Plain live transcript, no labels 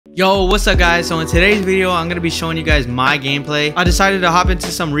Yo, what's up guys? So in today's video I'm gonna be showing you guys my gameplay. I decided to hop into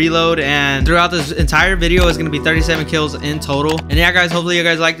some reload, and throughout this entire video is gonna be 37 kills in total. And yeah guys, hopefully you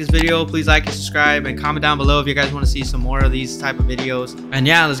guys like this video. Please like and subscribe and comment down below if you guys want to see some more of these type of videos. And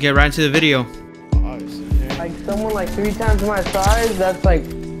yeah, let's get right into the video. Like someone like 3 times my size, that's like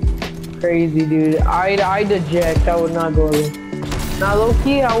crazy, dude. I'd eject. I would not go in. Not low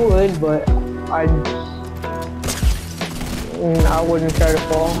key, I would, but I wouldn't try to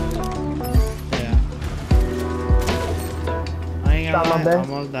fall. Yeah. I ain't gonna lie, I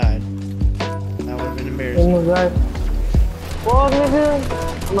almost died. That would've been embarrassing. Almost died. Well,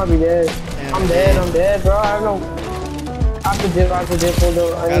 nigga, I might be dead. Damn, I'm dead, bro. I have no. I have to dip, hold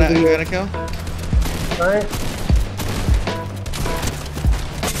on. I got a kill. Alright.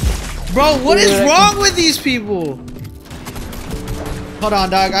 Bro, what is wrong with these people? Hold on,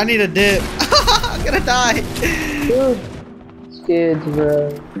 dog. I need a dip. I'm gonna die. Dude. Kids, bro.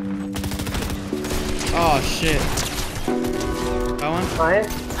 Oh shit. Got one? Alright.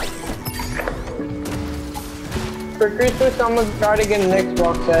 For Christmas, I'm gonna try to get an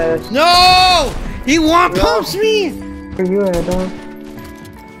Xbox S. No! He one pumps me! Where you at, dog?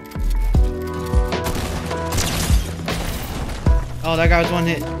 Oh, that guy was one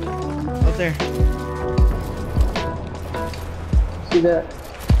hit. Up there. See that?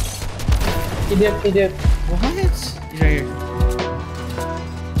 He dipped. What? He's right here.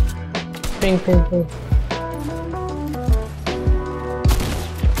 Ping.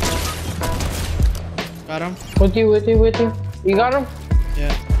 Got him. With you. You got him?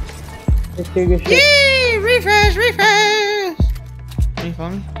 Yeah. Good shit. Yee! Refresh! Can you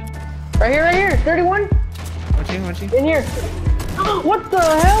follow me? Right here. 31. Watch you. In here. What the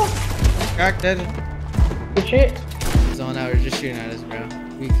hell? Crack dead. Good shit. Zone out. We're just shooting at us, bro.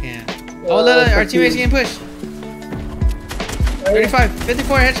 We can't. Oh, look. Our teammates getting pushed. 35,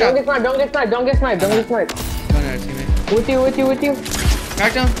 54 headshot. Don't get sniped. One our teammate. With you.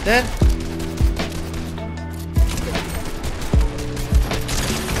 Cracked him. Dead.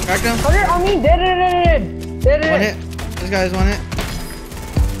 Cracked him. On me. Dead. One hit. This guy's one hit.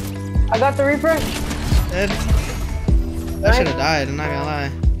 I got the refresh. Dead. I should have died. I'm not gonna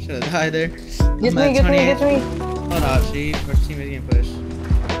lie. Should have died there. Get me. Hold up, see. Our teammate's getting pushed.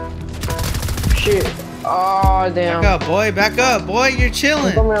 Shit. Oh damn. Back up, boy. You're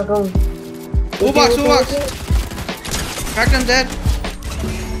chilling. I'm coming. Toolbox. Cracked him, dead.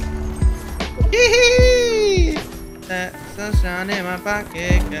 Hee. That sunshine in my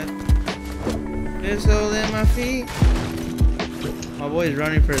pocket, got this hole in my feet. My boy's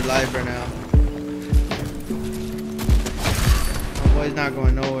running for his life right now. My boy's not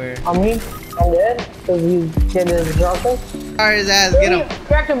going nowhere. I'm dead. So he's getting his rocket. Fire his ass, get him.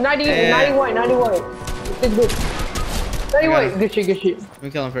 Cracked him. 90 white. It's good. 90 white. Good shit. Let me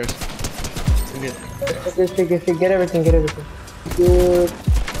kill him first. Good shit. Get everything. Dude,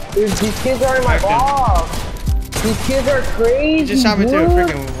 these kids are in my box. These kids are crazy. You just shot me through a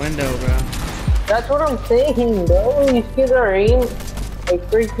freaking window, bro. That's what I'm saying, bro. These kids are aiming like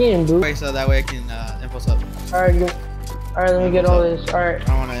freaking dude. Wait, so that way I can info sub. Alright, let me get all this. Alright. I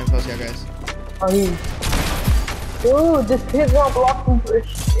don't want to info you guys. Dude, this kid's not blocking for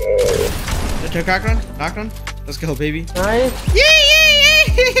shit. Knocked one. Let's go, baby. Nice. Yeah.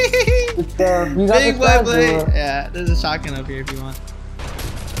 You got Big the stats, play. bro. Yeah, there's a shotgun up here if you want.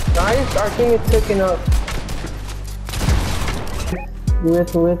 Nice. Our team is cooking up.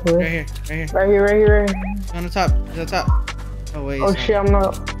 With. Right here. On the top. He's on top. Oh wait. Oh shit, I'm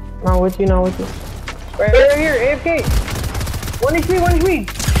not with you. Right here, AFK. 1 HP.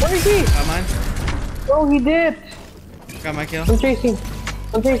 Got mine. Oh, he dipped. Got my kill. I'm chasing.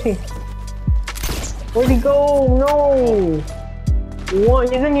 Where'd he go? No.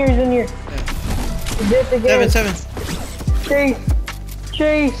 He's in here. Yeah. He dipped again. 7.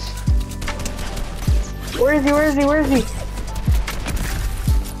 Chase. Where is he?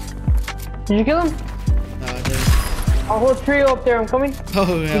 Did you kill him? No, I didn't. A whole trio up there. I'm coming. Oh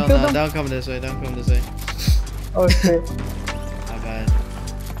hell no! Don't come this way. Oh shit. Not bad.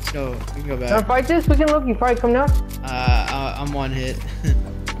 Let's go. We can go back. Wanna fight this? We can look. You fight. Come now. I'm one hit.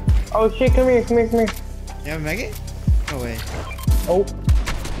 Oh shit! Come here. You have a maggot? No way. Oh.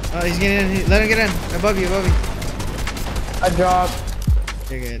 Oh, he's getting in. Let him get in. Above you. I dropped.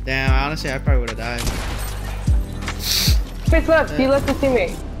 You're good. Damn. Honestly, I probably would have died. Space left. He left the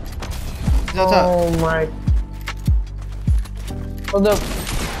teammate. He's on top. Oh my. Hold up.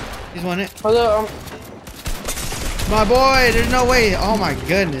 He's one hit. Hold up. My boy, there's no way. Oh my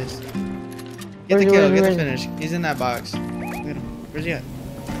goodness. Get the kill. Get the finish. He's in that box. Look at him. Where's he at?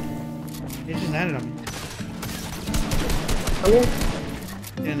 He just landed on me. Come here.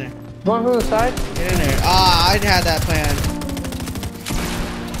 Get in there. Going from the side? Get in there. Ah, I'd had that plan.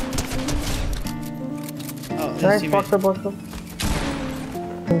 Oh, Nice, box up.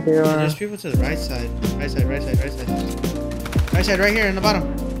 There's people to the right side. Right side. Right side, right here in the bottom.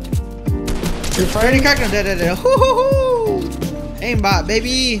 Already cracked him. Dead. Hoo-hoo-hoo! Aimbot,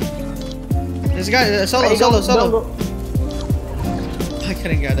 baby. There's a guy. Solo. I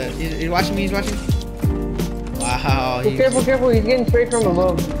couldn't get that. He's watching me. Wow. Careful. He's getting straight from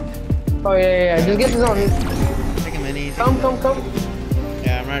above. Oh, yeah. Just get this on. Take him in easy. Come.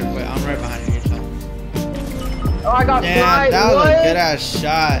 Yeah, I'm right behind you. So. Oh, I got sniped. That was a good ass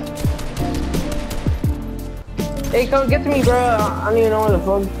shot. Hey, come get to me, bro. I don't even know where the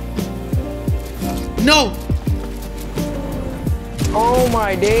fuck. No! Oh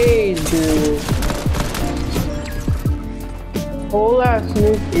my days, dude. Whole ass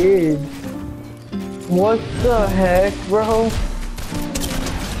new kid. What the heck, bro?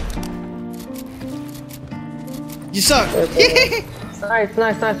 You suck. Nice.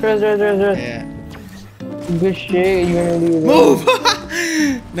 Res. Yeah. Good shit, you gonna do. Move!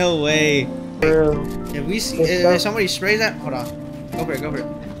 No way. Bro. If we see, if somebody sprays that, hold on. Go for it.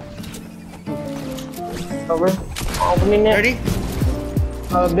 Cover. Opening it. Ready?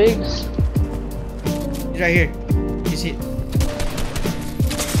 Biggs. He's right here. You see it?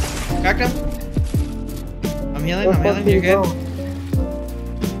 Cracked him? I'm healing. You're good?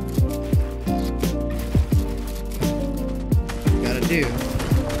 Gotta do.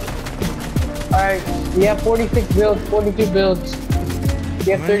 Alright, you have 46 builds, 42 builds.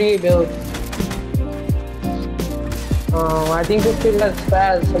 You have 38 builds. I think this kid has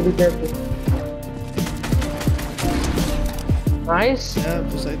spaz, so be careful. Nice. Yep,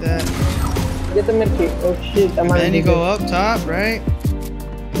 just like that. Get the medkit. Oh shit, And then you go up top, right?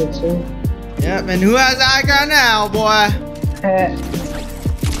 Yes, sir. Yep, and who has the high ground now, boy?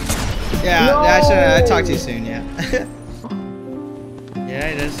 Yeah, No! I talked too soon, yeah.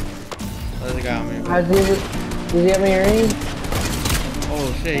 Yeah, he does. There's a guy on me. Does he have any earnings?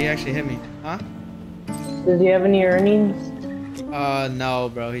 Oh shit, he actually hit me. Huh? Does he have any earnings? No,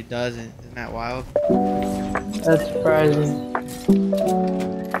 bro, he doesn't. Isn't that wild? That's surprising.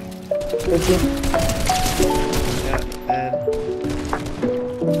 Yeah, dead.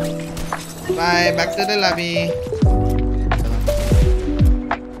 Bye, back to the lobby.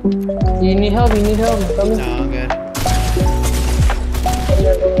 You need help, I'm coming. No, I'm good. Come.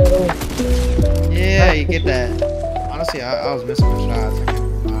 Yeah, you get that. Honestly, I was missing my shots. I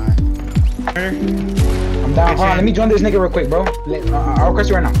can't lie. I'm down. Hold on, let me join this nigga real quick, bro. I'll request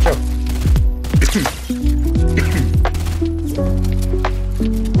you right now. Chill.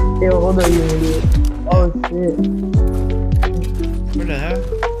 Yo, hold on, you idiot. Oh shit. Where the hell?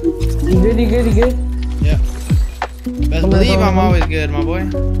 You good? Yeah. Best believe I'm always good, my boy.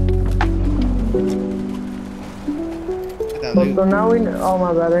 Get that loot. So now we know. Oh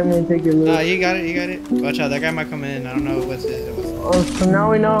my bad, I didn't mean to take your loot. Nah, you got it. Watch out, that guy might come in. I don't know what's it. Oh, so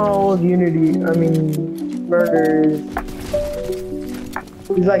now we know how old Burger is.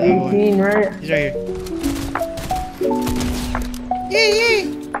 He's like 18, right? He's right here. Yeah.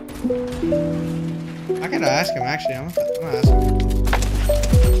 I gotta ask him actually. I'm gonna ask him.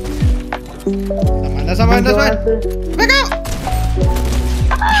 That's not mine. Back out!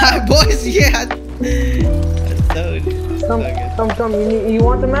 Hi boys, yeah. That's so good. Come. You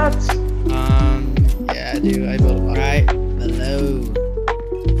want the mats? Yeah, I do. I built right below.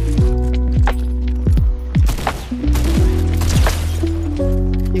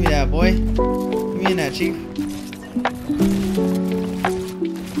 Give me that, boy. Give me that, chief.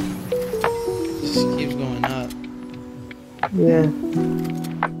 Just keeps going up. Yeah.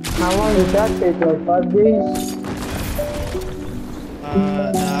 How long does that take? Like 5 days?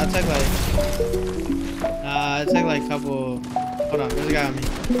 Nah, it took like a couple. Hold on, there's a guy on me.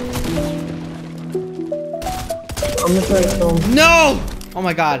 I'm gonna try some. No! Oh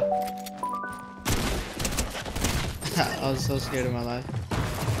my god. I was so scared of my life.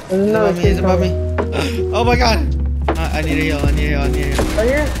 He's above me. Oh my god. I need a heal. Right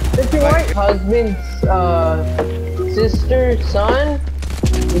here? It's your white husband's sister's son.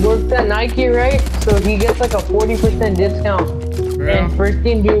 He works at Nike, right? So he gets like a 40% discount. Bro. And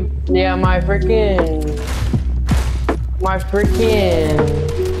freaking dude, yeah, my freaking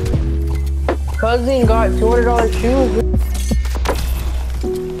cousin got $200 shoes.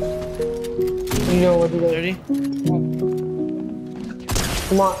 You know what to do. 30?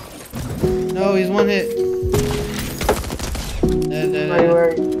 Come on. No, he's one hit. Dead.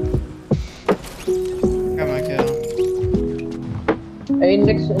 Got my kill. Hey,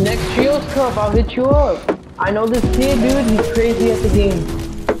 next Shields Cup, I'll hit you up. I know this kid, dude. He's crazy at the game.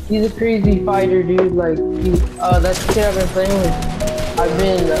 He's a crazy fighter, dude. Like, that's the kid I've been playing with.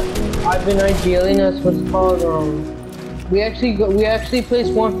 I've been idealing us what's called, we actually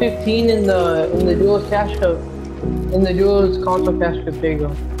placed 115 in the duos cash cup. In the duos console cash cup. There you go.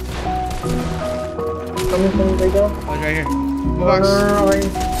 Coming, there you go. Oh, it's right here. No, Box. no, right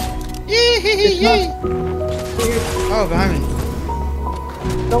here. Oh, behind me.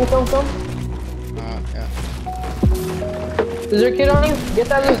 Come. Yeah. Is there a kid on you? Get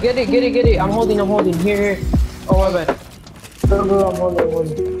that loot. Get it. I'm holding. Here. Oh, my bad. Go, I'm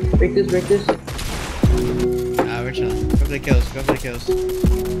holding. Break this. We're chilling. Go for the kills.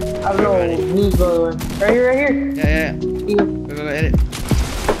 I don't know. Lose, by the way. Right here. Yeah. Here. Go, edit.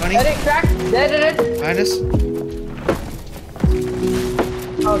 Funny. Edit, crack. Dead. Behind us.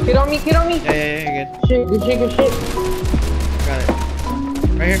 Oh, kid on me. Yeah, you're good. Good shit. Got it.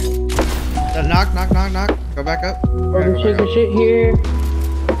 Right here. Knock. Go back up. Good shit here.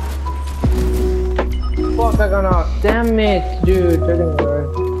 Fuck, I got knocked. Damn it, dude. They're gonna die.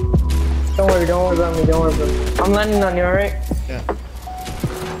 Don't worry about me. I'm landing on you, alright? Yeah.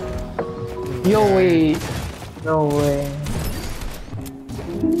 Yo, wait. No way.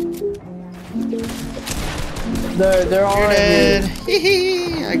 They're all dead.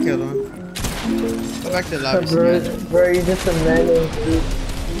 Hee. I killed one. Go back to the lobby. Bro, you're just a menace, dude.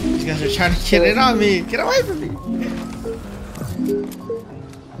 These guys are trying to get in on me. Get away from me.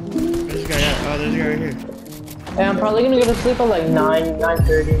 Where's this guy at? Oh, there's a guy right here. Hey, I'm probably gonna go to sleep at like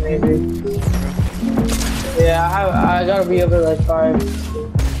 9:30 maybe. Yeah, I gotta be up at like 5.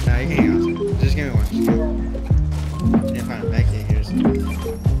 Nah, you can't hang on. Just give me one. I need to find a back here.